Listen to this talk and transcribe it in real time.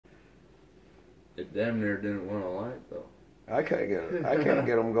It damn near didn't want to light though. I can't get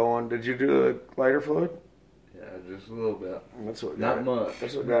them going. Did you do the lighter fluid? Yeah, just a little bit. That's what Not much.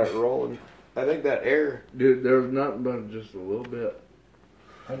 That's what got it rolling. I think that air. Dude, there was nothing but just a little bit.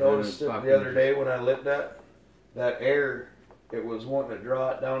 I noticed it the other day when I lit that air. It was wanting to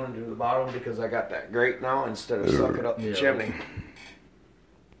draw it down into the bottom because I got that grate now instead of suck it up the chimney.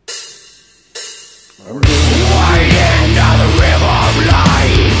 Winding down the river of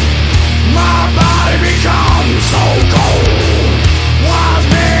life, my body becomes so cold. Wise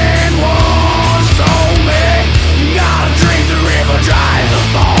men once told me, you gotta drink the river dry as a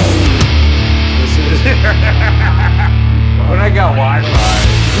bone. When I got Wi-Fi.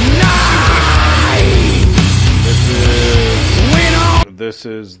 This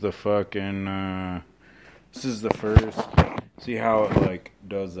is the fucking, this is the first, see how it like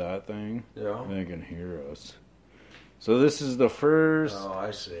does that thing? Yeah. They can hear us. So this is the first, Oh,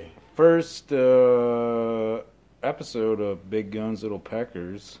 I see. first episode of Big Guns Little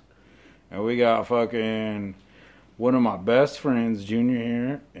Peckers. And we got fucking one of my best friends, Junior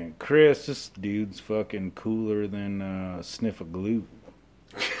here, and Chris. This dude's fucking cooler than a sniff of glue.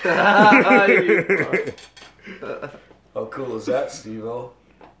 How cool is that, Steve-O?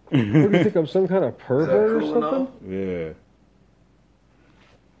 What do you think? I'm some kind of pervert cool or something? Yeah.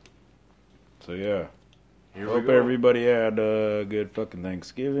 So yeah. Hope everybody had a good fucking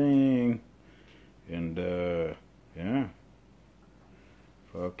Thanksgiving. And yeah.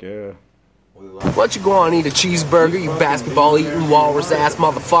 Fuck yeah. Why don't you go on and eat a cheeseburger, you basketball-eating walrus-ass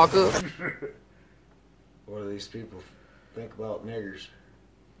motherfucker? What do these people think about niggers?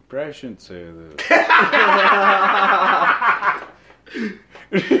 Probably shouldn't say this.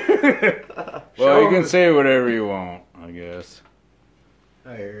 Well, you can say whatever you want, I guess.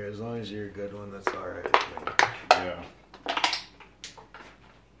 I hear you. As long as you're a good one, that's alright with me. Yeah.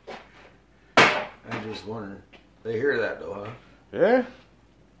 I'm just wondering. They hear that though, huh? Yeah?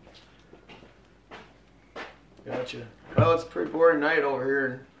 Gotcha. Well, it's a pretty boring night over here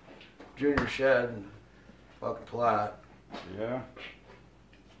in Junior Shed and fucking Platte. Yeah.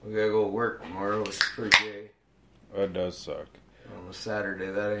 We gotta go to work tomorrow. It's pretty gay. That does suck. On a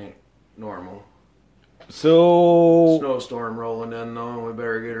Saturday, that ain't normal. So... Snowstorm rolling in though, and we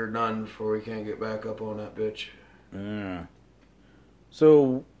better get her done before we can't get back up on that bitch. Yeah.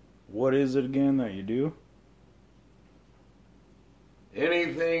 So, what is it again that you do?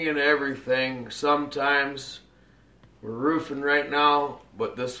 Anything and everything. Sometimes we're roofing right now,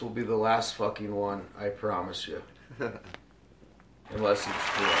 but this will be the last fucking one. I promise you. Unless it's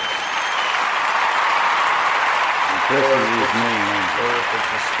for us. Chris is his name. Or if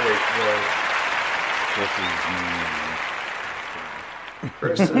it's a straight road.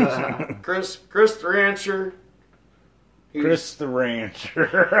 Chris is his name. Chris the rancher. Chris the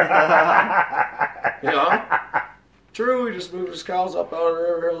rancher. Yeah. True, he just moved his cows up out of the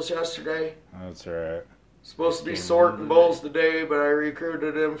River Hills yesterday. That's right. Supposed to be sorting bulls today, but I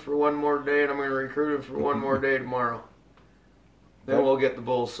recruited him for one more day, and I'm going to recruit him for one more day tomorrow. Then we'll get the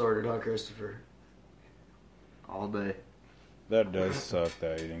bulls sorted, huh, Christopher? All day. That does suck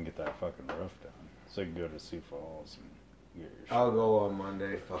that you didn't get that fucking roof done. So you can go to Sioux Falls and get your shit. I'll go on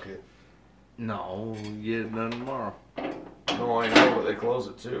Monday, fuck it. No, we get it done tomorrow. No, I know, but they close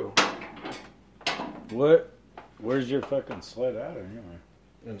it too. What? Where's your fucking sled at anyway?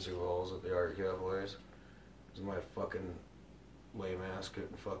 In Sioux Falls at the Art Cowboys. Because my fucking lame ass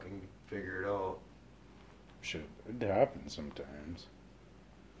couldn't fucking figure it out. Shit, it happens sometimes.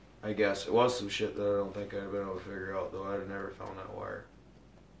 I guess it was some shit that I don't think I'd have been able to figure out, though. I'd have never found that wire.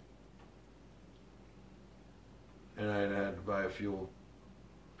 And I'd had to buy a fuel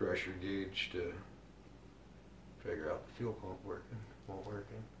pressure gauge to figure out the fuel pump working. Won't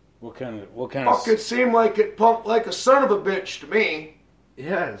working. What kind of? Fuck, it seemed like it pumped like a son of a bitch to me.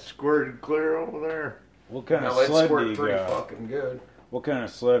 Yeah, it squirted clear over there. What kind of Now, it sled do squirted you pretty got? fucking good. What kind of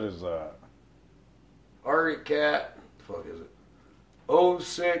sled is that? Arctic Cat, the fuck is it?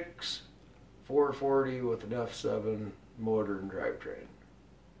 06 440 with an F7 motor and drivetrain.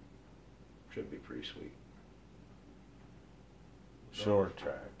 Should be pretty sweet. Short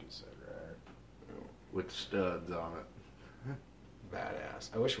track, you said, right? With studs on it. Badass.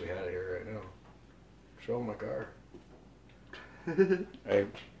 I wish we had it here right now. Show them my car. Hey,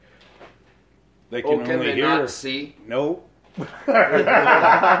 they can Can only they hear. not see? Nope. You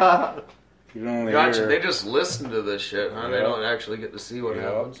can only Gotcha. hear. They just listen to this shit, huh? They Yep. don't actually get to see what Yep.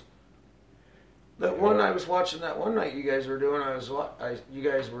 happens. That one I was watching that one night you guys were doing, you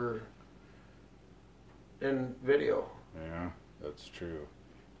guys were in video. Yeah, that's true.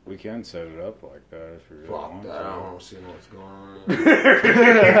 We can set it up like that if you really Fuck want that. I to. don't want to see what's going on.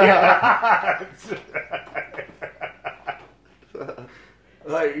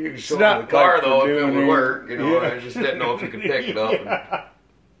 Like, you can show me not the car, like though, we're if it doing would it. work. You know, Yeah. I just didn't know if you could pick it up. And,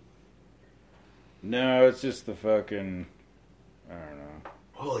 No, it's just the fucking. I don't know.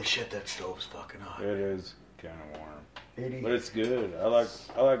 holy shit, that stove's fucking hot. It is kind of warm, 80, but it's good. I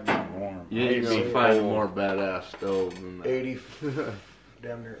like being warm. You ain't Maybe gonna find a cold. more badass stove than that. 80,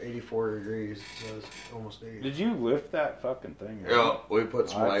 damn near 84 degrees. It says almost 80. Did you lift that fucking thing? right? Yeah, we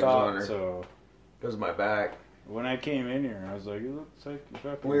put some I legs on thought her. so. Because of my back. When I came in here, I was like, "It looks like you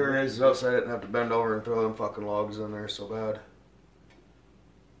fucking." We were raised up so I didn't have to bend over and throw them fucking logs in there so bad.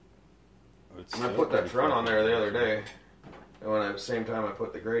 It's And I still put that pretty front on there the fucking other day. And when at the same time I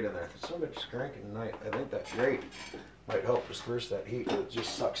put the grate in there, I thought, some bitch is cranking tonight. I think that grate might help disperse that heat, but it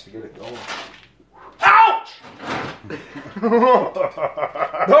just sucks to get it going. Ouch! That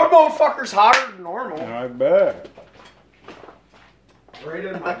motherfucker's hotter than normal. I bet. Right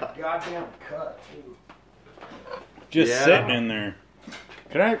in my goddamn cut, too. Just Yeah. sitting in there.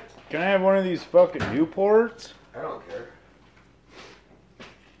 Can I have one of these fucking Newports? I don't care.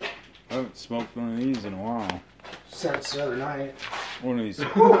 I haven't smoked one of these in a while. Since the other night. One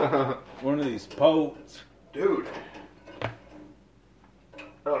of these potes. Dude. I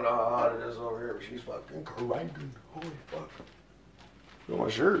don't know how hot it is over here, but she's fucking cranking. Holy fuck. Feel my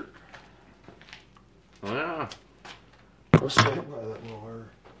shirt. Yeah. Go stand by that little her.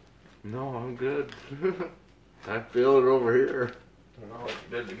 No, I'm good. I feel it over here. I don't know what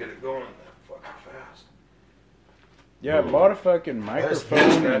you did to get it going that fucking fast. Yeah, I bought a fucking That's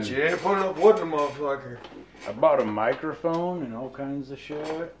microphone. that And, you ain't put enough wood in the motherfucker. I bought a microphone and all kinds of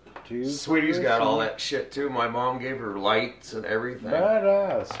shit too. Sweetie's got all that shit too. My mom gave her lights and everything.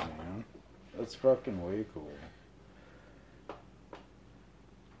 Badass, man. That's fucking way cool.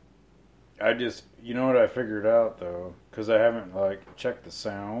 You know what I figured out though, because I haven't like checked the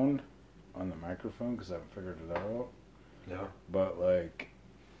sound on the microphone because I haven't figured it out. Yeah. But like,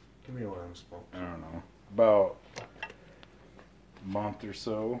 Give me one of them smoke. I don't know, about a month or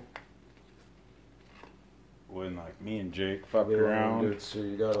so, when like me and Jake fucked around, Dude, so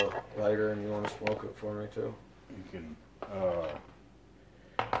you got a lighter and you want to smoke it for me too? you can,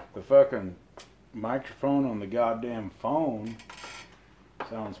 the fucking microphone on the goddamn phone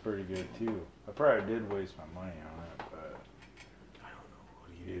sounds pretty good too. I probably did waste my money on it, but I don't know. What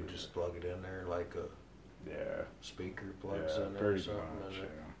do you do? Just plug it in there like a yeah, speaker plugs yeah, in there or pretty something? much. and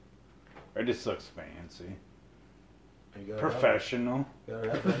Yeah. It just looks fancy, You gotta professional.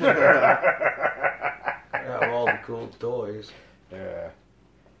 Have, have all the cool toys. Yeah,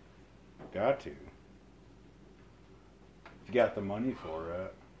 got to. If you got the money for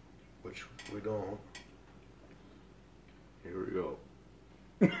it. Which we don't. Here we go.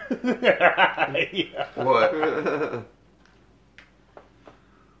 Yeah. What?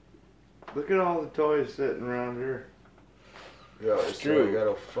 Look at all the toys sitting around here. Yeah, it's true. true. You got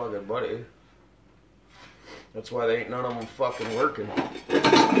a fucking buddy. That's why they ain't none of them fucking working.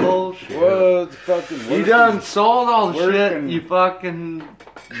 Bullshit. Well, it's fucking You working. done sold all the Working. shit you fucking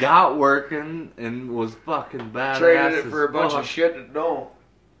got working and was fucking badass. Traded it as for a bunch fuck. of shit that don't.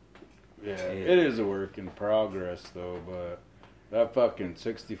 Yeah, it is a work in progress though, but that fucking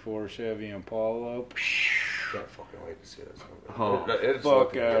 64 Chevy Impala, Can't fucking wait to see this. Oh, It's fuck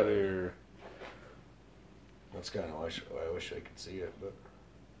looking out of good. here. That's kind of I wish I could see it, but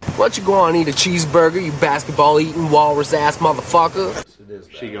What you going eat a cheeseburger, you basketball eating walrus ass motherfucker? it is.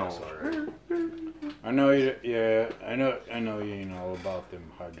 She badass gone. already. I know you. Yeah, I know you know about them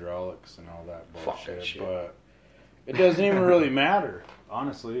hydraulics and all that Fuck bullshit, that shit. but it doesn't even really matter,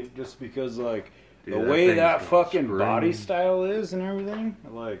 honestly. Just because like Dude, the that way thing's that gonna fucking scream. body style is and everything,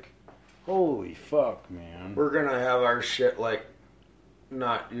 like, holy fuck, man. We're gonna have our shit like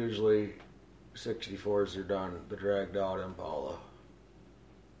not usually 64s are done. The dragged out Impala.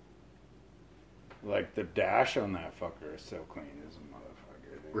 Like the dash on that fucker is so clean as a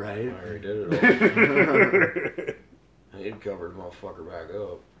motherfucker. Dude. Right? I already did it all. He'd covered the motherfucker back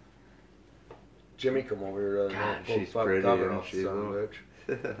up. Jimmy come over here the other God, night and pulled the she's fucking pretty, cover isn't off she, the son of a though?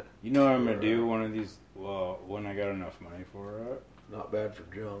 bitch. You know what I'm gonna do one of these? Well, when I got enough money for it, Not bad for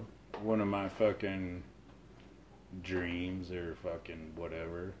John. one of my fucking dreams or fucking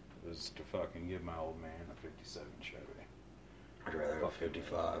whatever was to fucking give my old man a 57 Chevy. I'd rather have a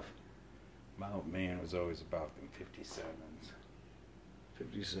 55. My old man was always about them 57s.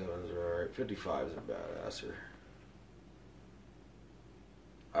 57s are alright. 55s are badasser.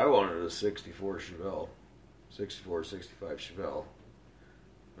 I wanted a 64 Chevelle. 64, 65 Chevelle.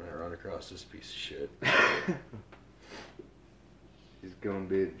 And I run across this piece of shit. She's gonna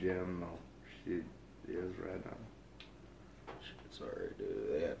be at gym though. She is right now. It's alright, dude.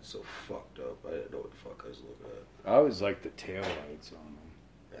 They had it so fucked up. I didn't know what the fuck I was looking at. I always like the tail lights on them.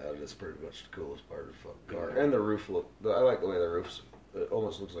 Yeah, that's pretty much the coolest part of the fucking car. And the roof I like the way the roof's. It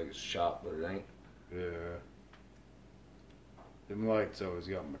almost looks like it's shot, but it ain't. Yeah. Them lights always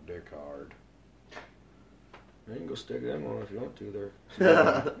got my dick hard. You can go stick it in one if you want to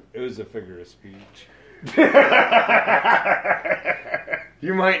there. It was a figure of speech.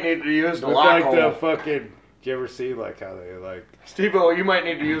 You might need to use the Look lock like hole. the fucking. Did you ever see like how they like? Steve-O, you might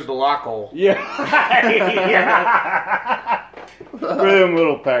need to use the lock hole. Yeah. Yeah. For them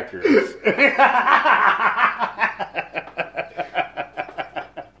little peckers.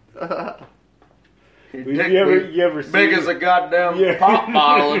 You ever see? Big as a goddamn pop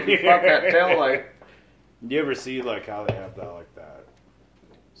bottle if you fuck that tail light. You ever see like how they have that like that?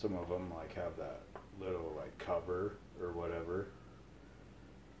 Some of them like have that little like cover or whatever.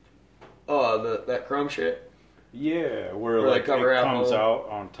 Oh, that chrome shit? Yeah, where Where like they cover it out comes all- out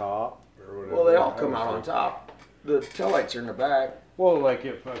on top or whatever. Well, they all come out on top. The tail lights are in the back. Well, like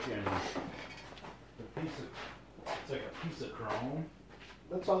it fucking. It's like a piece of chrome,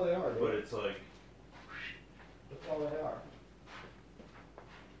 That's all they are, but it's like. That's all they are.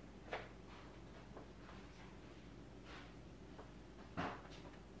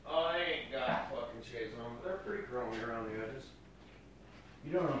 Oh, they ain't got fucking shades on, but they're pretty chromy around the edges.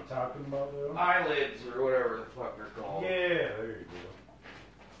 You know what I'm talking about, though? Eyelids or whatever the fuck they're called. Yeah, there you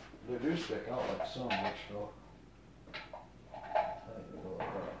go. They do stick out like so much, though.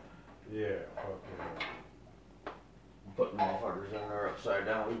 Yeah, fuck yeah. Putting motherfuckers in there upside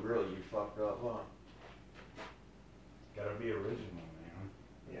down, we really be fucked up, huh? Gotta be original, man.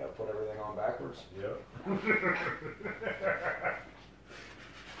 Yeah, put everything on backwards. Yep.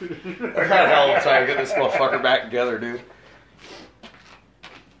 I had a hell of a time to get this motherfucker back together, dude.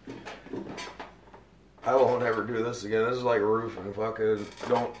 I won't ever do this again. This is like roofing. Fucking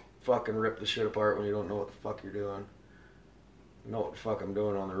don't fucking rip the shit apart when you don't know what the fuck you're doing. I know what the fuck I'm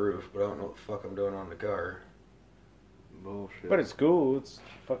doing on the roof, but I don't know what the fuck I'm doing on the car. Bullshit. But it's cool. It's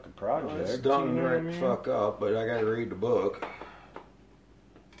a fucking project. It's done you know right what I the mean? fuck up, but I gotta read the book.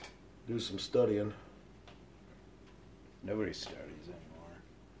 Do some studying. Nobody studies anymore.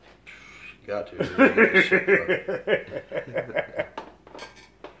 You got to. Read this shit, fuck.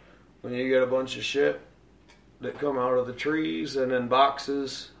 When you get a bunch of shit that come out of the trees and in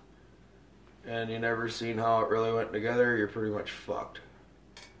boxes, and you never seen how it really went together, you're pretty much fucked.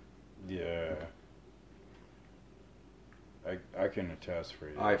 Yeah. I can attest for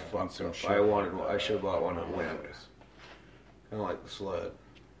you. I on fucked some up. shit I like should have bought one that. that went. Kind of like the sled.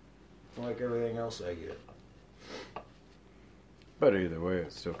 Like everything else I get. But either way,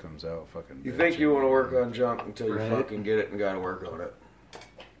 it still comes out fucking. You think bitchin'. you want to work on junk until you Right. fucking get it and gotta work on it.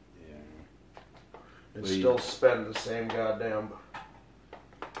 Yeah. And Well, you- still spend the same goddamn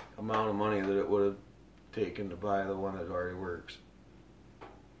amount of money that it would have taken to buy the one that already works.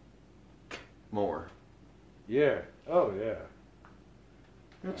 More. Yeah. Oh yeah.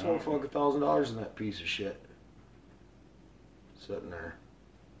 That's all fucking $1,000 in that piece of shit. Sitting there.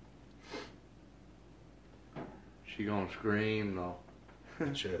 She gonna scream though.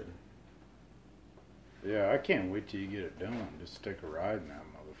 It should. Yeah, I can't wait till you get it done. Just stick a ride in that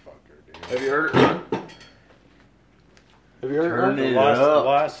motherfucker, dude. Have you heard it run? Have you heard Turn it it run? up.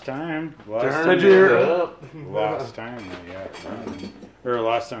 Last time. Turn Did you it hear it? up. Last time, yeah. Or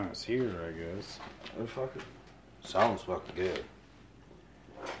last time I was here, I guess. It fucking sounds fucking good.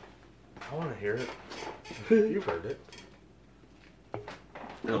 I wanna hear it. You've heard it.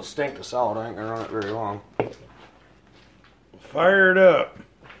 It'll stink us out. I ain't gonna run it very long. Fire it up.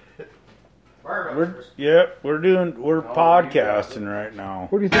 We're podcasting right now.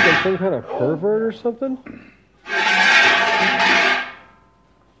 What do you think? I'm some kind of pervert or something?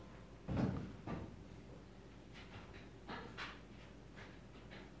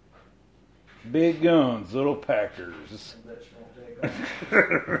 Big guns, little packers.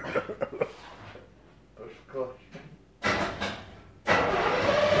 Push clutch.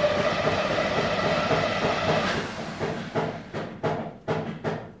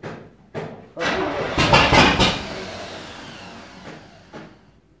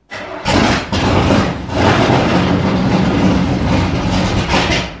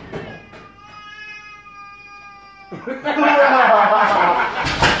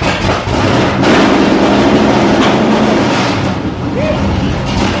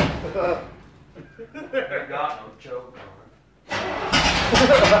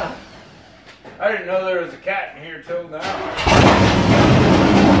 I didn't know there was a cat in here till now.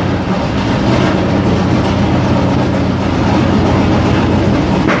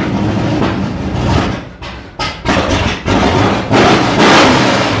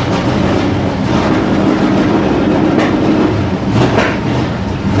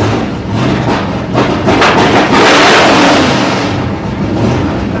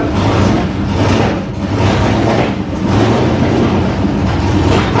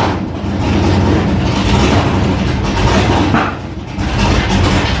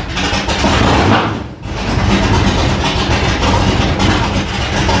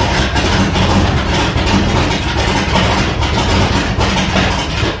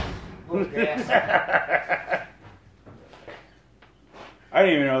 I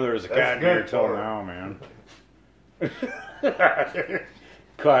didn't even know there was a cat good here till for it. now, man.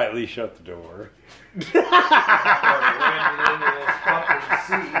 Quietly shut the door. It's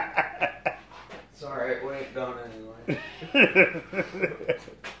alright, we ain't done anyway.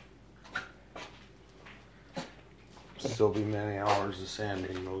 Still be many hours of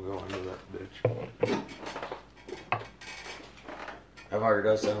sanding will go into that bitch. I've already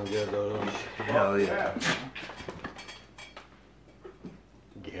done something good though. Don't I? Hell yeah.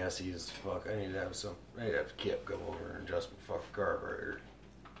 Gassy as fuck. I need to have Kip come over and adjust my fucking carburetor.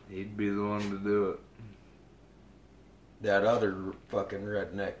 He'd be the one to do it. That other fucking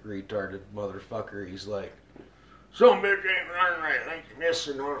redneck retarded motherfucker, he's like, some bitch ain't running right. I think you're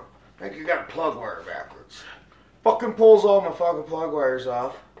missing one. I think you got a plug wire backwards. Fucking pulls all my fucking plug wires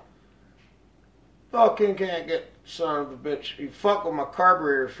off. Fucking can't get son of a bitch. He fucked with my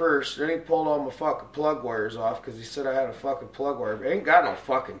carburetor first, then he pulled all my fucking plug wires off because he said I had a fucking plug wire. But ain't got no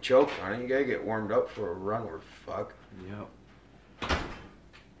fucking choke on it. You gotta get warmed up for a run or fuck. Yep.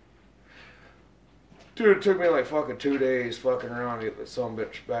 Dude, it took me like fucking 2 days fucking around to get the son of a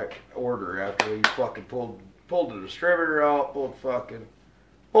bitch back order after he fucking pulled the distributor out, pulled a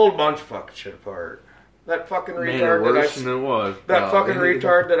bunch of fucking shit apart. That fucking Made it retard worse than it was. that fucking probably.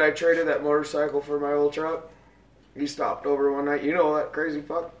 retard that I traded that motorcycle for my old truck, he stopped over one night. You know that crazy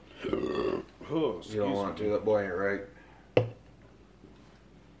fuck? Oh, You don't want to. That boy ain't right.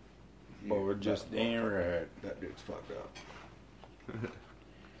 Boy, just ain't right. That dude's fucked up.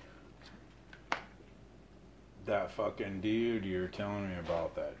 That fucking dude you were telling me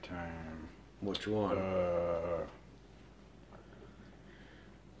about that time. Which one?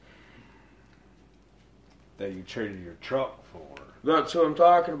 That you traded your truck for. That's what I'm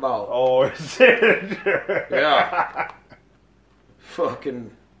talking about. Oh, is it? Yeah.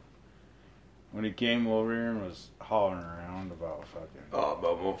 Fucking. When he came over here and was hollering around about fucking. Oh,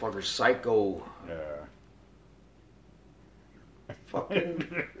 but motherfucker psycho. Yeah.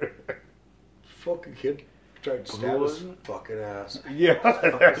 Fucking. Fucking kid tried to stab his fucking ass. Yeah,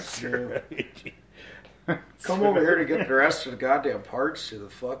 that's Fucking right. Come over here to get the rest of the goddamn parts to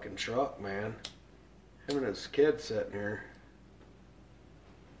the fucking truck, man. Him and his kid sitting here.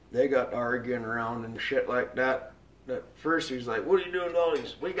 They got arguing around and shit like that. At first he's like, what are you doing with all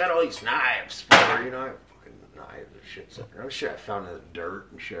these, what you got all these knives for? You know, I have fucking knives and shit sitting there. Shit I found in the dirt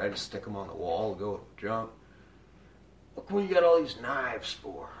and shit. I just stick them on the wall and go with the junk. Look, what you got all these knives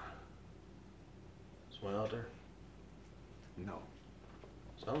for? Someone out there? No.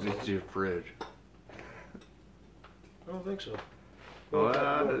 Sounds like It's your fridge. I don't think so. Well,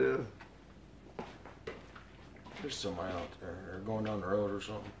 it is. There's somebody out there, or going down the road or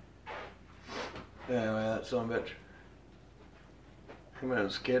something. Anyway, that son of a bitch. Him and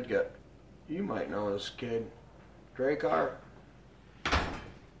his kid got, you might know this kid, Dracar.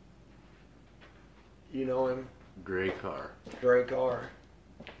 You know him? Gray car. Dracar.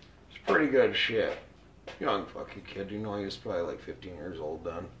 He's pretty good shit. Young fucking kid, you know, he was probably like 15 years old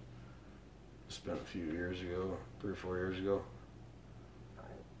then. It's been a few years ago, 3 or 4 years ago.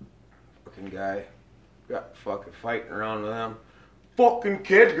 Fucking guy. Got fucking fighting around with them. Fucking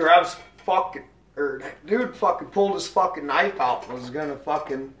kid grabs fucking, or dude fucking pulled his fucking knife out and was gonna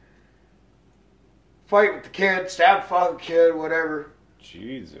fucking fight with the kid, stab fucking kid, whatever.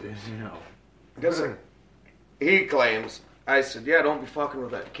 Jesus. No. Because he claims, I said, yeah, don't be fucking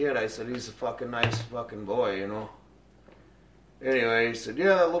with that kid. I said, he's a fucking nice fucking boy, you know. Anyway, he said,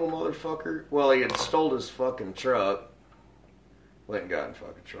 yeah, that little motherfucker. Well, he had stole his fucking truck. Went and got in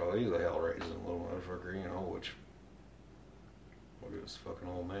fucking trouble. He's a hell-raising little motherfucker, you know, which, look at this fucking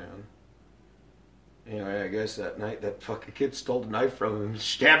old man. Anyway, I guess that night that fucking kid stole the knife from him and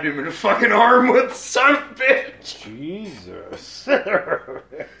stabbed him in the fucking arm with son of a bitch. Jesus.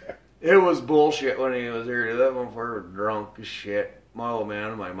 It was bullshit when he was here. That motherfucker was drunk as shit. My old man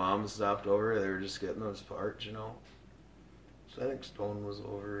and my mom stopped over. They were just getting those parts, you know. So I think Stone was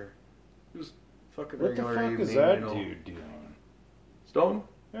over. It was fucking What the regular fuck evening, is that you know. dude doing? Stone?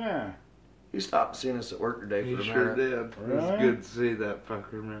 Yeah. He stopped seeing us at work today He for a sure minute. did. It was Really? good to see that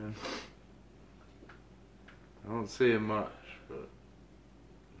fucker, man. I don't see him much, but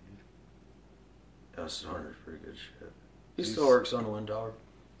Yeah, Stoner's pretty good shit. He still works on the wind tower.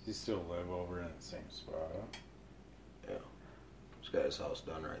 Does he still live over in the same spot? He's got his house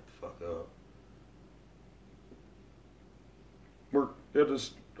done right the fuck up. Worked at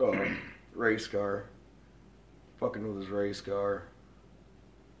his race car. Fucking with his race car.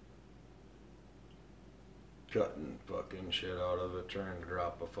 Cutting fucking shit out of it, trying to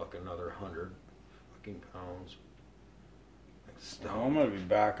drop a fucking another 100 fucking pounds. Like I'm gonna be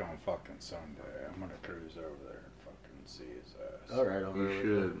back on fucking Sunday. I'm gonna cruise over there and fucking see his ass. All right, You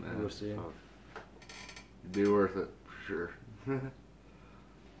should, man. We'll see him. It'd be worth it for sure.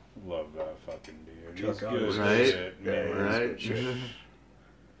 Love that fucking dude. Chuck He's out good his as right? shit, man. Yeah, Right? He's good shit.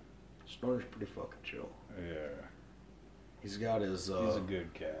 Snorter's pretty fucking chill. Yeah. He's got his. He's a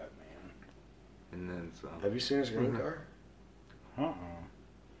good cat, man. And then some. Have you seen his green car? Uh-uh.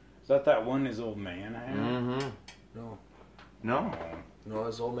 Is that one his old man had? Mm-hmm. No. No. No,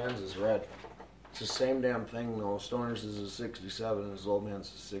 his old man's is red. It's the same damn thing though. Stoner's is a 67 and his old man's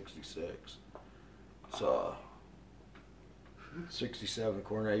is 66. It's 67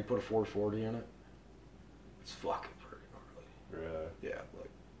 Cornet. You put a 440 in it. It's fucking pretty gnarly. Really? Yeah, like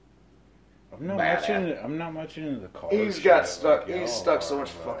I'm not much into the car. he's got shit stuck. like He's y'all stuck so are,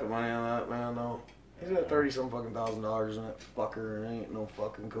 much but- fucking money on that man though. He's got $30,000 in that fucker, and ain't no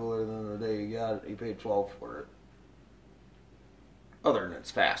fucking cooler than the day he got it. He paid 12 for it. Other than it's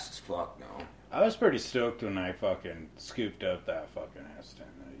fast as fuck now. I was pretty stoked when I fucking scooped up that fucking S10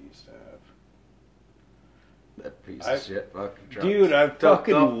 that I used to have. That piece I- of shit fucking truck. Dude, I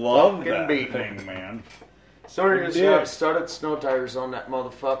fucking up, love fucking that beating. thing, man. So we just Dude. have studded snow tires on that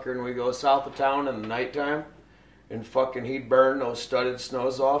motherfucker, and we go south of town in the nighttime, and fucking he'd burn those studded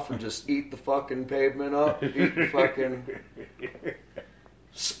snows off and just eat the fucking pavement up, eat the fucking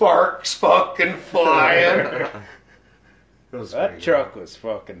sparks fucking flying. It was That pretty truck was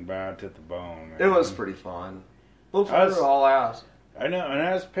fucking bad to the bone, man. good. It was pretty fun. Looked I was- for all ass. I know, and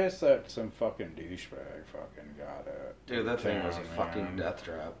I was pissed that some fucking douchebag fucking got it. Dude, that thing was a Man. fucking death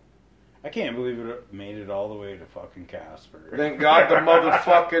trap. I can't believe it made it all the way to fucking Casper. Thank God the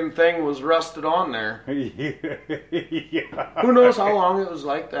motherfucking thing was rusted on there. Yeah. Who knows how long it was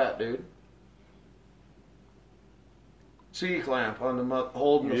like that, dude? C-clamp on the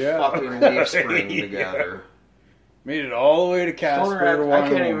holding the Yeah. fucking leaf spring Yeah. together. Made it all the way to Casper, Stoner, I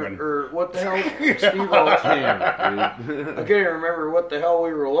can't even, Wyoming. or what the hell, Steve-O, Damn, I dude. can't even remember what the hell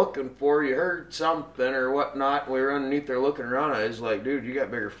we were looking for. You heard something or whatnot. We were underneath there looking around. I was like, dude, you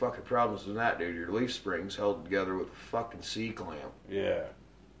got bigger fucking problems than that, dude. Your leaf spring's held together with a fucking C-clamp. Yeah.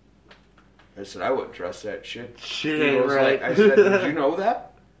 I said, I wouldn't trust that shit. Shit Steve ain't was right. like, I said, did you know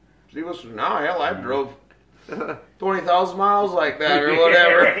that? Steve was like, no, hell, I drove 20,000 miles like that or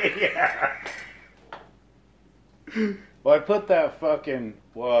whatever. Yeah. Well, I put that fucking.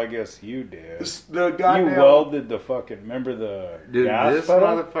 Well, I guess you did. The You goddamn welded the fucking. Remember the Dude, gas this pedal?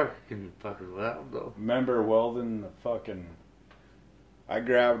 motherfucker can fucking loud though. Remember welding the fucking. I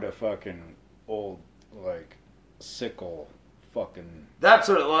grabbed a fucking old like sickle fucking. That's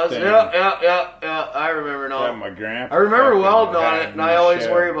what it was. Thing. Yeah. I remember That now. my grandpa. I remember fucking welding on had it, in and I the always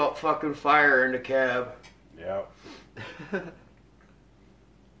shed. worry about fucking fire in the cab. Yep.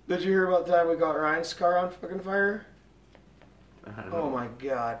 Did you hear about the time we got Ryan's car on fucking fire? I don't Oh know. my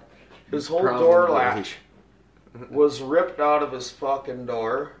god. His whole Probably. door latch was ripped out of his fucking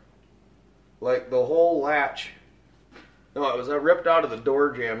door. Like the whole latch. No, it was ripped out of the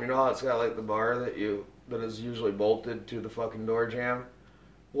door jamb. You know how it's got like the bar that is usually bolted to the fucking door jamb?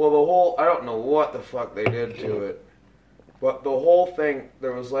 Well, the whole, I don't know what the fuck they did to it. But the whole thing,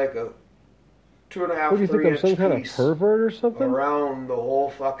 there was like a 2.5, What do you think, 3 I'm some inch kind of piece pervert or something? around the whole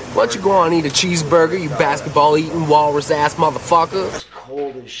fucking Why don't you go on and eat a cheeseburger, you basketball eating walrus ass motherfucker? It was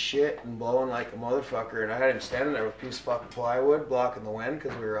cold as shit and blowing like a motherfucker, and I had him standing there with a piece of fucking plywood blocking the wind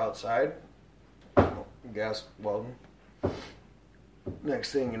because we were outside. Gas welding.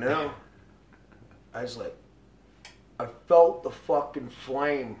 Next thing you know, I was like, I felt the fucking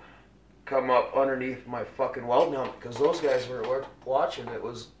flame come up underneath my fucking welding helmet because those guys were watching. I think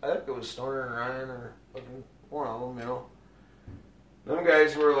it was Stoner and Ryan or fucking one of them, you know. Them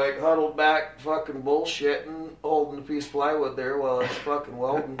guys were like huddled back, fucking bullshitting, holding a piece of plywood there while I was fucking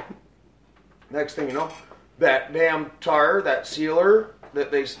welding. Next thing you know, that damn tar, that sealer,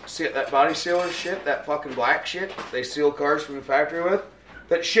 that body sealer shit, that fucking black shit they seal cars from the factory with,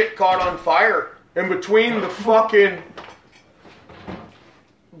 that shit caught on fire in between the fucking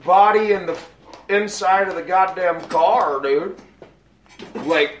body and the inside of the goddamn car, dude.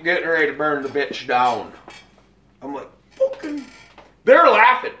 Like getting ready to burn the bitch down. I'm like, fucking. They're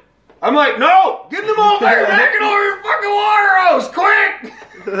laughing. I'm like, no, get them all there, back it over your fucking water hose,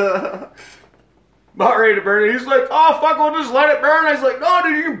 quick! About ready to burn it. He's like, oh fuck, we'll just let it burn. I was like, no,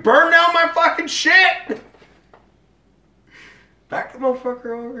 dude, you can burn down my fucking shit. Back the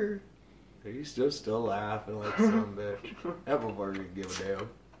motherfucker over here. He's just still laughing like some bitch. That motherfucker didn't give a damn.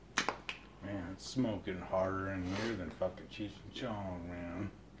 Man, it's smoking harder in here than fucking Cheech and Chong,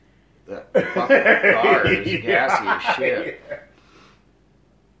 man. That fucking car is gassy as shit.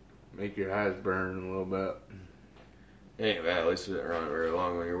 Make your eyes burn a little bit. Ain't bad. At least it didn't run very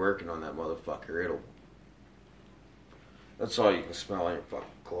long when you're working on that motherfucker. That's all you can smell in your fucking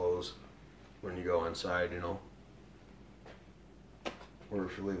clothes when you go inside, you know. Or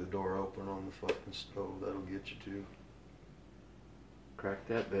if you leave the door open on the fucking stove, that'll get you too. Crack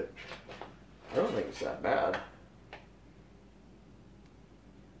that bitch. I don't think it's that bad.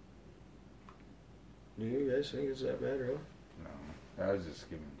 Do you guys think it's that bad, really? No, I was just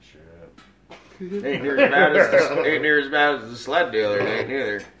giving shit. Ain't near as bad as the sled the other night,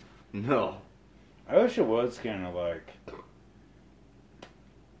 neither. No. I wish it was kind of like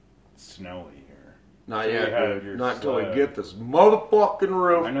snowy here. Not So you yet, had dude. your Not until we sled. get this motherfucking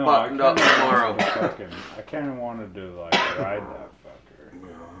roof I know. buttoned up tomorrow. I kind of wanted to like ride that fucker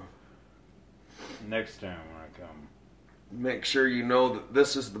next time when I come. Make sure you know that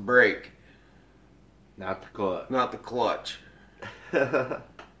this is the brake, Not the clutch. not the clutch.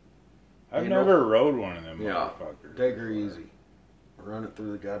 I've You never rode one of them Yeah. motherfuckers. Take her easy. Run it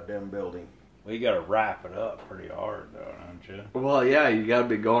through the goddamn building. Well, you got to wrap it up pretty hard, though, don't you? Well, yeah, you gotta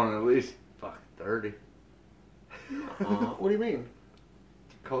be going at least 30. What do you mean?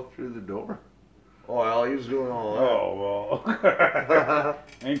 Go through the door. Oh, well, he was doing all that. Oh, well.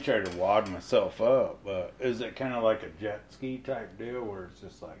 I ain't trying to wad myself up, but is it kind of like a jet ski type deal where it's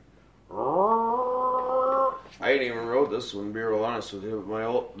just like... I ain't even rode this one, to be real honest with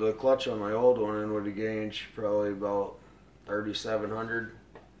you. The clutch on my old one would gauge probably about 3,700.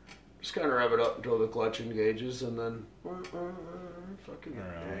 Just kind of rev it up until the clutch engages, and then fucking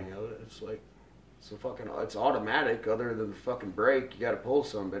get the hang of it. It's like it's automatic. Other than the fucking brake, you got to pull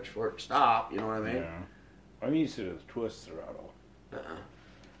some bitch for it to stop. You know what I mean? Yeah. I'm used to the twist throttle.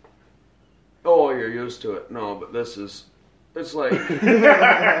 Oh, you're used to it. No, but this is. It's like.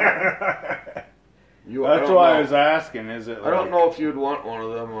 That's why I was asking. Is it? Like, I don't know if you'd want one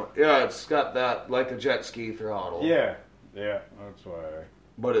of them. Yeah, it's got that like a jet ski throttle. Yeah, that's why.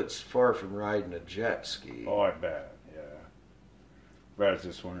 But it's far from riding a jet ski. Oh, I bet. Yeah. But I was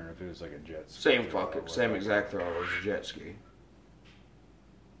just wondering if it was like a jet ski. Same exact throttle as a jet ski.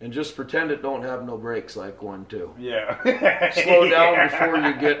 And just pretend it don't have no brakes like one too. Yeah. Slow down before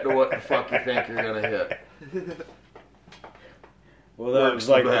you get to what the fuck you think you're gonna hit. Well, that Works was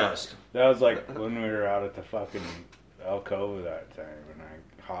the like best. That was like when we were out at the fucking Alcova that time, and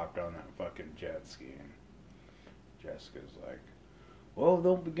I hopped on that fucking jet ski, and Jessica's like, "Well,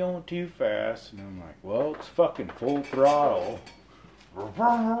 don't be going too fast," and I'm like, "Well, it's fucking full throttle." That's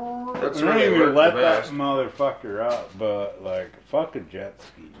I don't really even worked let the that best. motherfucker up, but like, fuck a jet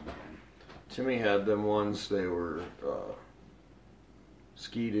ski, man. Timmy had them ones. They were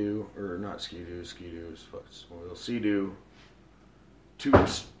Ski-Doo, or not Ski-Doo. Ski-Doo is fucking small. Sea-Doo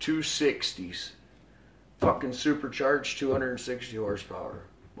 260s. Fucking supercharged 260 horsepower.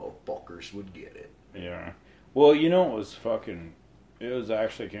 Motherfuckers would get it. Yeah. Well, you know, it was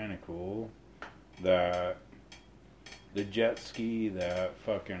actually kind of cool that the jet ski that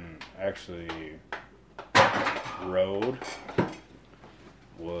fucking actually rode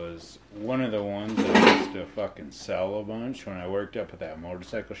was one of the ones that I used to fucking sell a bunch when I worked up at that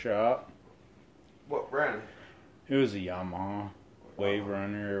motorcycle shop. What brand? It was a Yamaha Wave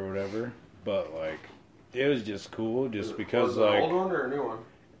Runner or whatever, but like, it was just cool just because was it an like, old one or a new one?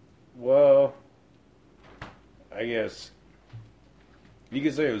 well, I guess you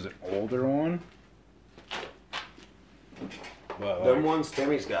could say it was an older one, but Them like, ones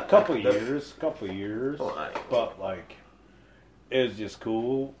Timmy's got. couple Them- years, Oh, I- but like, it was just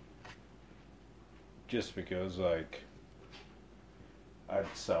cool, just because like, I'd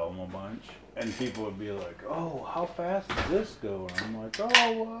sell them a bunch, and people would be like, "Oh, how fast does this go?" And I'm like,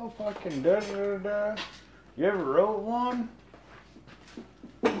 "Oh, well, fucking da da da da. You ever rode one?"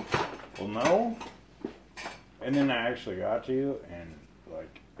 Well, no. And then I actually got to, and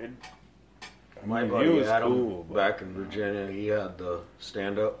like it. I My mean, buddy it was had 'em cool, but back in Virginia. He had the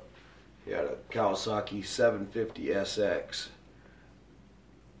stand-up. He had a Kawasaki 750 SX.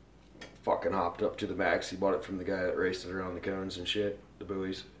 Fucking hopped up to the max. He bought it from the guy that raced it around the cones and shit, the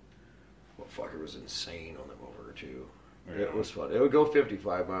buoys. Well, fucker was insane on them over too. Yeah. It was fun. It would go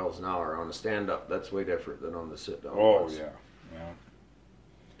 55 miles an hour on a stand-up. That's way different than on the sit-down. Oh ones. yeah.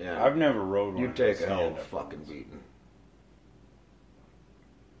 Yeah. I've never rode one. You take a of the hell of a stand-up fucking ones. beating.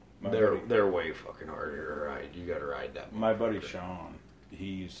 My They're buddy- they're way fucking harder to ride. You got to ride that. My buddy motherfucker. Sean, he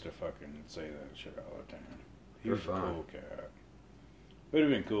used to fucking say that shit all the time. He They're was a fun. cool cat. Would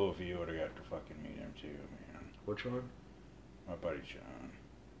have been cool if you would have got to fucking meet him too, man. Which one? My buddy Sean.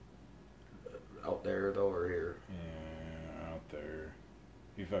 Out there though, or here? Yeah, out there.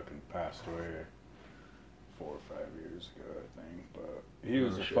 He fucking passed away 4 or 5 years ago, I think. But he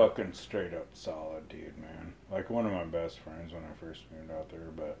was a shit. fucking straight up solid dude, man. Like one of my best friends when I first moved out there.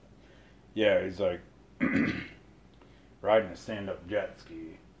 But yeah, he's like riding a stand up jet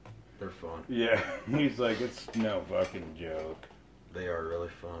ski. They're fun. Yeah, he's like, it's no fucking joke. They are really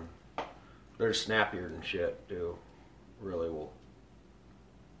fun. They're snappier than shit, too. Really will.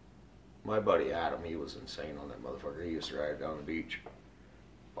 My buddy Adam, he was insane on that motherfucker. He used to ride down the beach.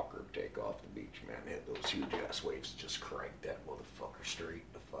 Fucker would take off the beach, man. Hit those huge ass waves, just crank that motherfucker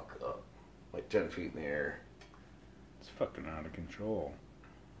straight the fuck up. Like 10 feet in the air. It's fucking out of control.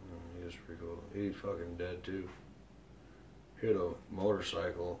 He was pretty cool. He fucking dead, too. Hit a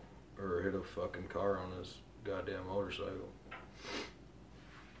motorcycle, or hit a fucking car on his goddamn motorcycle.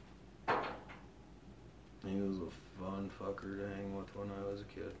 He was a fun fucker to hang with when I was a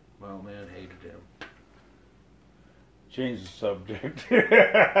kid. My old man hated him. Change the subject.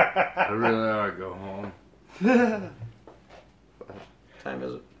 I really ought to go home. Time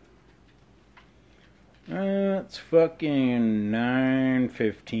is it? It's fucking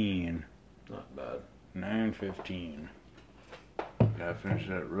 9:15. Not bad. 9:15. Gotta finish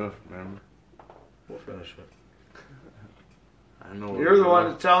that roof, remember? We'll finish it. I know. You're the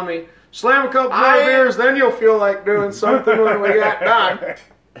one to tell me, slam a couple more beers, then you'll feel like doing something when we got done.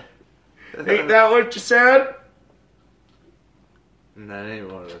 Ain't that what you said? That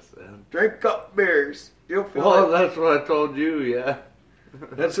ain't what I said. Drink a couple beers. You'll feel Well, like... that's what I told you, yeah.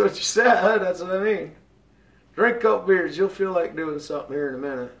 That's what you said. That's what I mean. Drink a couple beers. You'll feel like doing something here in a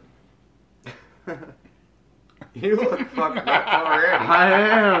minute. You look fucking up already. I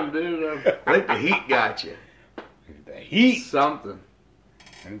am, dude. I think the heat got you. The heat. Something.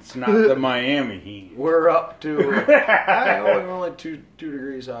 And it's not the Miami heat. We're up to... we're only 2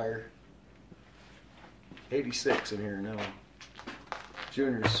 degrees higher. 86 in here now.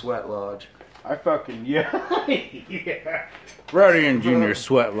 Junior Sweat Lodge. I fucking, yeah. Yeah. We're out here in Junior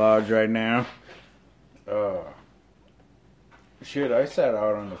Sweat Lodge right now. Shit, I sat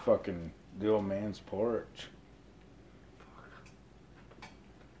out on the old man's porch.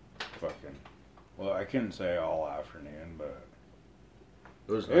 Fucking. Well, I couldn't say all afternoon, but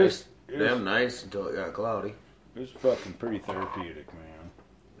It was it was, nice. it was, Damn nice until it got cloudy. it was fucking pretty therapeutic, man.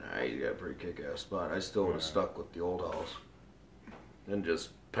 Nah, you got a pretty kick-ass spot. I still would have stuck with the old house. And just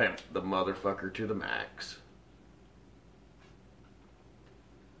pimped the motherfucker to the max.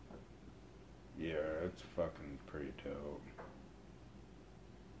 Yeah, it's fucking pretty dope.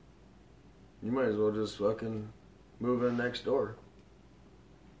 You might as well just fucking move in next door.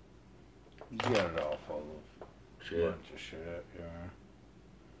 You got it all full of Shit. bunch of shit, yeah.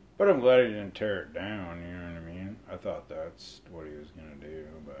 But I'm glad he didn't tear it down, you know what I mean? I thought that's what he was gonna do,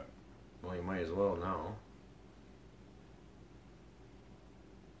 but... Well, you might as well now.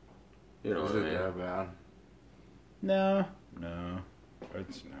 You know Is what I it mean? that bad? No,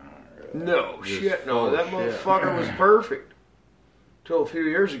 it's not really. No, Just shit, no. full That of shit. motherfucker was perfect. Till a few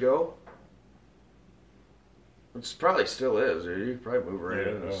years ago. It probably still is, dude. You could probably move right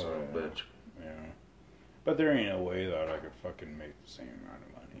Yeah, into this son of a yeah. bitch. Yeah. But there ain't no way that I could fucking make the same amount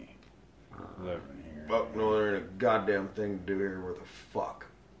of money living here. Fuck no, there ain't a goddamn thing to do here worth a fuck.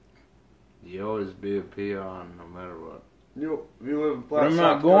 You always be a peon no matter what. You live in But Platte, I'm South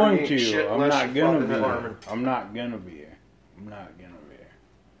not Dakota, going you ain't to. shit I'm unless not you're gonna fucking be. farming. I'm not gonna be. I'm not gonna be.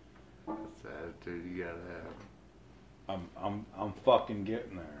 That's the attitude you gotta have. I'm fucking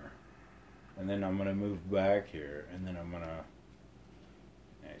getting there. And then I'm gonna move back here, and then I'm gonna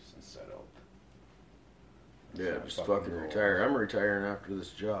nice and settled. Yeah, That's just my fucking goal. retire. I'm retiring after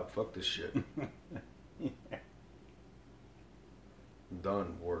this job. Fuck this shit. Yeah.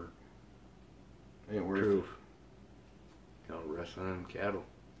 Done work. Ain't worth Truth. You know, wrestling them cattle.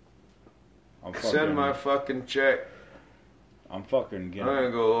 I'm it. fucking, Send my fucking check. I'm fucking I'm getting. gonna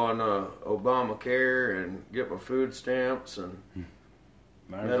go on Obamacare and get my food stamps and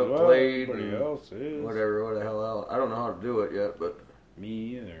Might as metal well. blade Everybody and else is. whatever, what the hell else. I don't know how to do it yet, but Me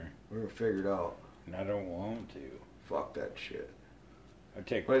either. we're gonna figure it out. And I don't want to. Fuck that shit. I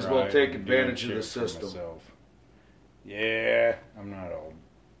take Might as well pride take in advantage doing of the shit for system. myself. Yeah, I'm not all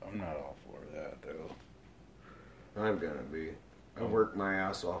for that though. I'm gonna be. I worked my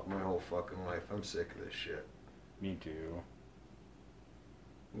ass off my whole fucking life. I'm sick of this shit. Me too.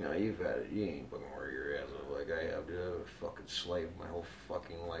 You know, you've had it. You ain't fucking wear your ass off like I have, dude. I was a fucking slave my whole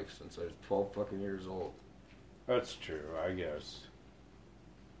fucking life since I was 12 fucking years old. That's true, I guess.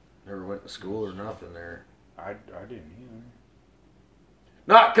 Never went to school or nothing there. I didn't either.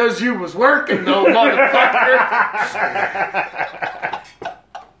 Not 'cause you was working, though, motherfucker.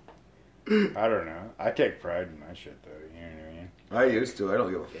 I don't know. I take pride in my shit though, you know what I mean? I used to. I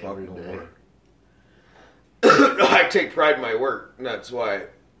don't give a fuck Every no day. more. take pride in my work, and that's why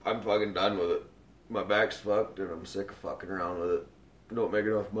I'm fucking done with it. My back's fucked, and I'm sick of fucking around with it. I don't make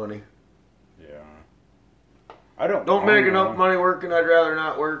enough money. Yeah. I don't make enough money working. I'd rather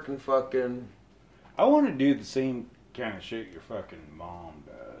not work and fucking. I want to do the same kind of shit your fucking mom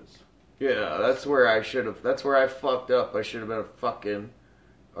does. Yeah, that's where I should have. That's where I fucked up. I should have been a fucking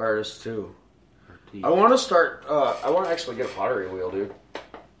artist too. I want to start. I want to actually get a pottery wheel, dude.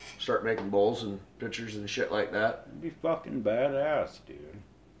 Start making bowls and pictures and shit like that. It'd be fucking badass, dude.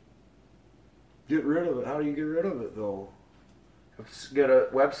 Get rid of it. How do you get rid of it though? Let's get a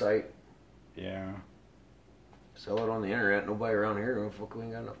website. Yeah. Sell it on the internet. Nobody around here don't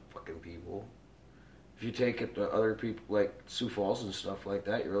fucking got enough fucking people. If you take it to other people like Sioux Falls and stuff like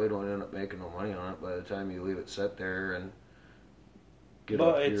that, you really don't end up making no money on it by the time you leave it set there and get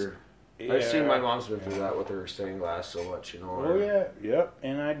But up it's- here. Yeah. I've seen my mom's been through that with her stained glass so much, you know. Oh yeah, yep.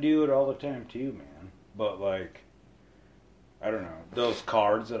 And I do it all the time too, man. But like, I don't know, those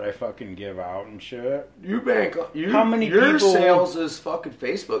cards that I fucking give out and shit. How many your people- sales is fucking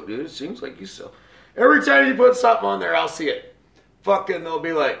Facebook, dude. It seems like you sell. Every time you put something on there, I'll see it. Fucking, they'll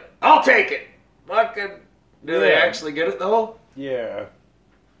be like, "I'll take it." Fucking, do they Yeah. actually get it though? Yeah.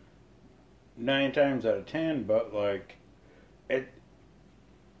 9 times out of 10, but like,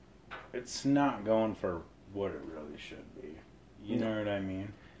 it's not going for what it really should be. You know what I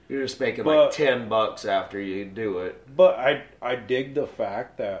mean? You're just making But- like $10 after you do it. But I dig the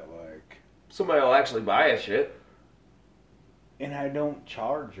fact that like, Somebody will actually buy a shit. and I don't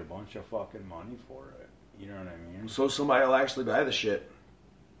charge a bunch of fucking money for it. You know what I mean? So somebody will actually buy the shit.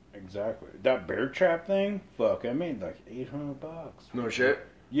 Exactly. That bear trap thing, fuck, I made like $800. No shit.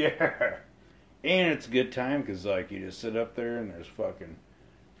 Yeah. And it's a good time because like you just sit up there and there's fucking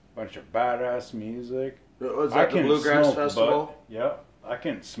bunch of badass music. Was that the Bluegrass smoke, Festival? But, yep. I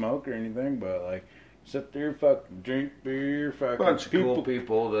can't smoke or anything, but like sit there, fucking drink beer, fucking Bunch of cool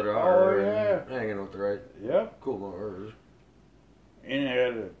people that are hanging with the right Yep. cool motors.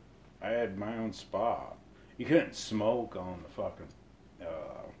 And I had my own spot. You couldn't smoke on the fucking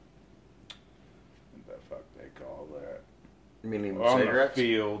what the fuck they call that? Meaning On cigarettes? the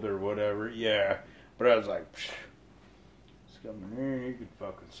field or whatever. Yeah. But I was like, psh, it's coming here. You can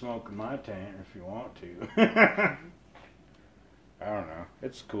fucking smoke in my tent if you want to. I don't know.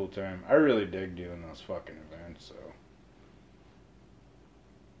 It's a cool time. I really dig doing those fucking events, so.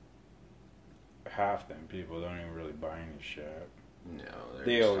 Half them people don't even really buy any shit. No, they're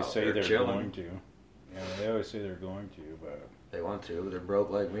They just always out say there they're chilling. going to. Yeah, they always say they're going to, but. They want to. They're broke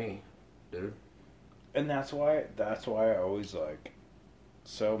like me, dude. And that's why I always like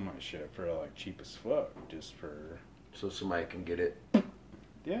sell my shit for like cheap as fuck, just for. So somebody can get it.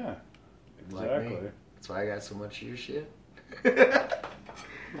 Yeah, Like exactly. me. That's why I got so much of your shit.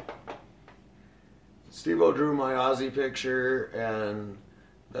 Steve-O drew my Aussie picture and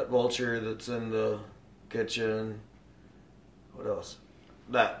that vulture that's in the kitchen. What else?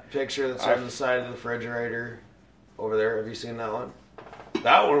 That picture that's on the side of the refrigerator over there. Have you seen that one?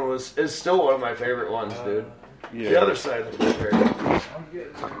 That one is still one of my favorite ones, dude. Yeah. The other side of the refrigerator.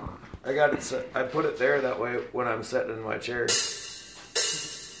 I got it set. I put it there that way when I'm sitting in my chair.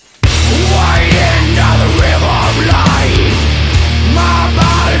 Wading down the river of life, my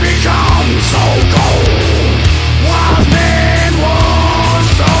body becomes so cold. Wise men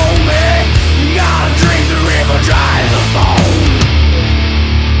once told me, gotta drink the river dry as a bone.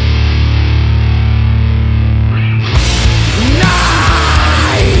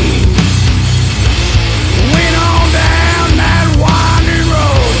 Night went on down that winding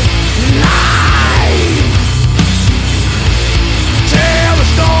road. Night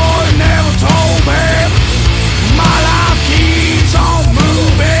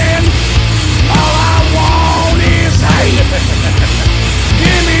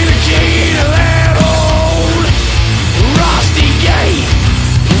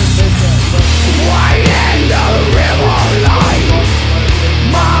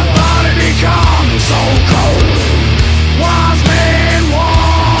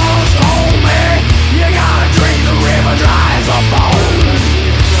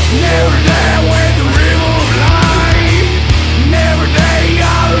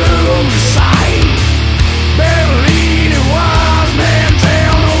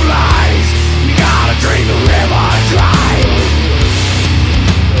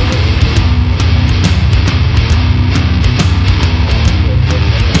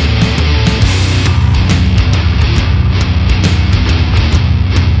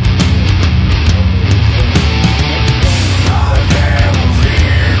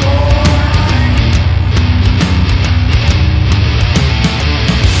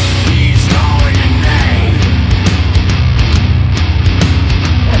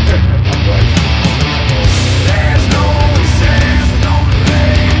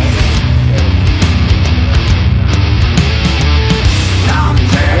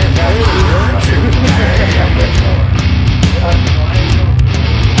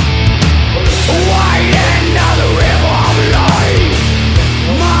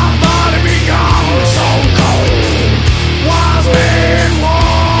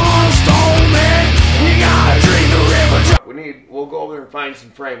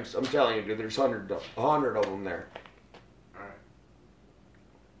frames. I'm telling you, dude, there's 100 of them there. Alright.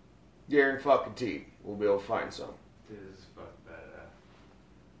 Guarantee we'll be able to find some. This is fucking badass.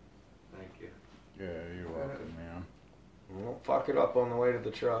 Thank you. Yeah, you're welcome, man. You won't fuck it up on the way to the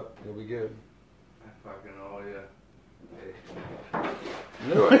truck. You'll be good. I fucking owe you. Hey.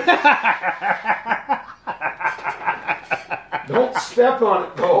 Knew it. Don't step on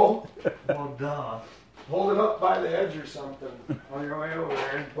it, Cole. Well, duh. Hold it up by the edge or something on your way over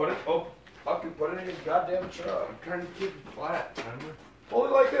there and put it in your goddamn truck. I'm trying to keep it flat, remember? Hold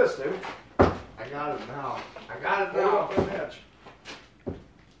it like this, dude. I got it now. I got it Hold it now. up on the edge.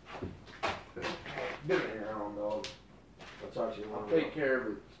 Get it here, on dog. I'll talk to you I'll later. take care of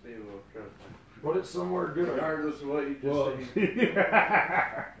it, Steve. I'll try to Put it somewhere good. regardless of what you just Well, said.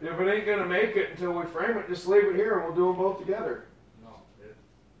 if it ain't gonna make it until we frame it, just leave it here and we'll do them both together. No, it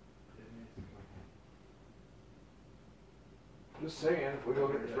needs to Just saying, if we go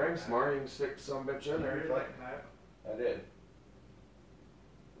get the frame tomorrow, you can stick some bitch in there. I did.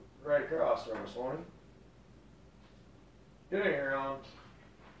 Right across from us, won't he? Get in here, Alan.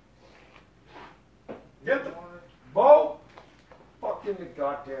 Get the boat. Fuck in the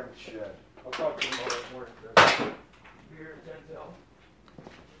goddamn shed. I'll talk to you about it more. Here at 10 till.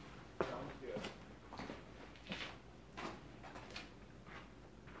 Sounds good.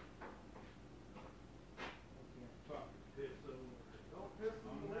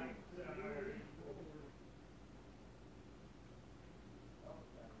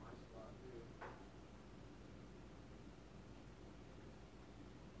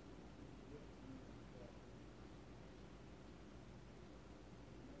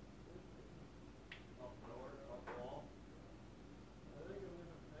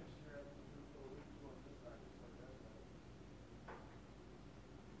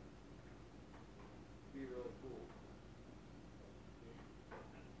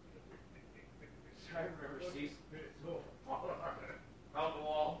 I remember Cecil on the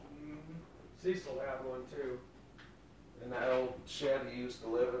wall. Cecil had one too. In that old shed he used to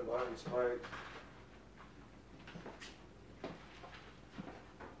live in behind his pipe.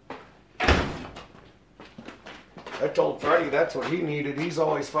 I told Freddie that's what he needed. He's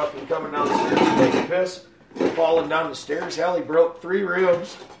always fucking coming downstairs to take a piss, falling down the stairs. Hell, he broke 3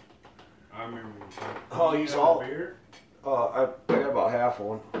 ribs. I remember. Oh, he's all. I got about half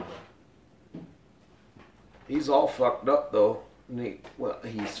one. He's all fucked up though.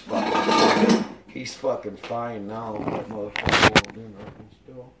 He's fucking fine now. That motherfucker won't do nothing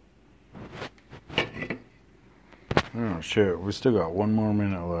still. Oh shit, we still got 1 more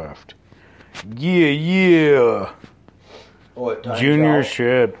minute left. Yeah. Oh, it times Junior out.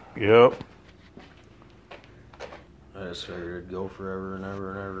 shed. Yep. I just figured it'd go forever and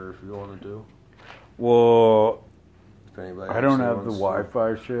ever and ever if you wanted to. Well, If anybody I don't else have the wants to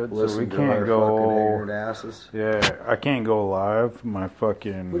Wi-Fi shit, so listen we to can't our fucking go. ignorant asses. Yeah, I can't go live. My What are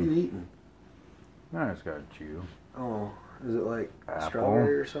fucking. you eating? I just got you. Oh, is it like Apple.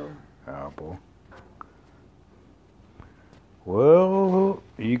 strawberry or something? Apple. Well,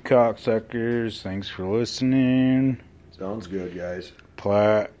 you cocksuckers, thanks for listening. Sounds good, guys.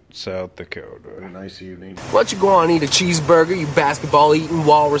 Platte, South Have a Dakota. nice evening. Why don't you go on and eat a cheeseburger, you basketball eating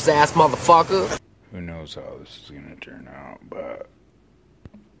walrus ass motherfucker? Who knows how this is gonna turn out, but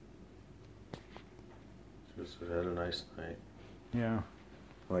Just had a nice night. yeah.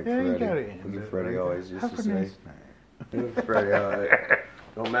 Like Yeah, you Freddie. gotta end Like it Freddie like always that. used Have to a say. nice night. Freddie,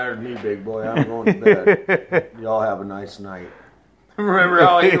 don't matter to me, big boy. I'm going to bed. Y'all have a nice night. Remember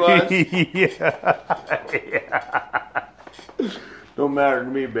how he was? Yeah. Don't matter to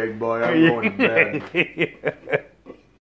me, big boy. I'm going to bed. Yeah.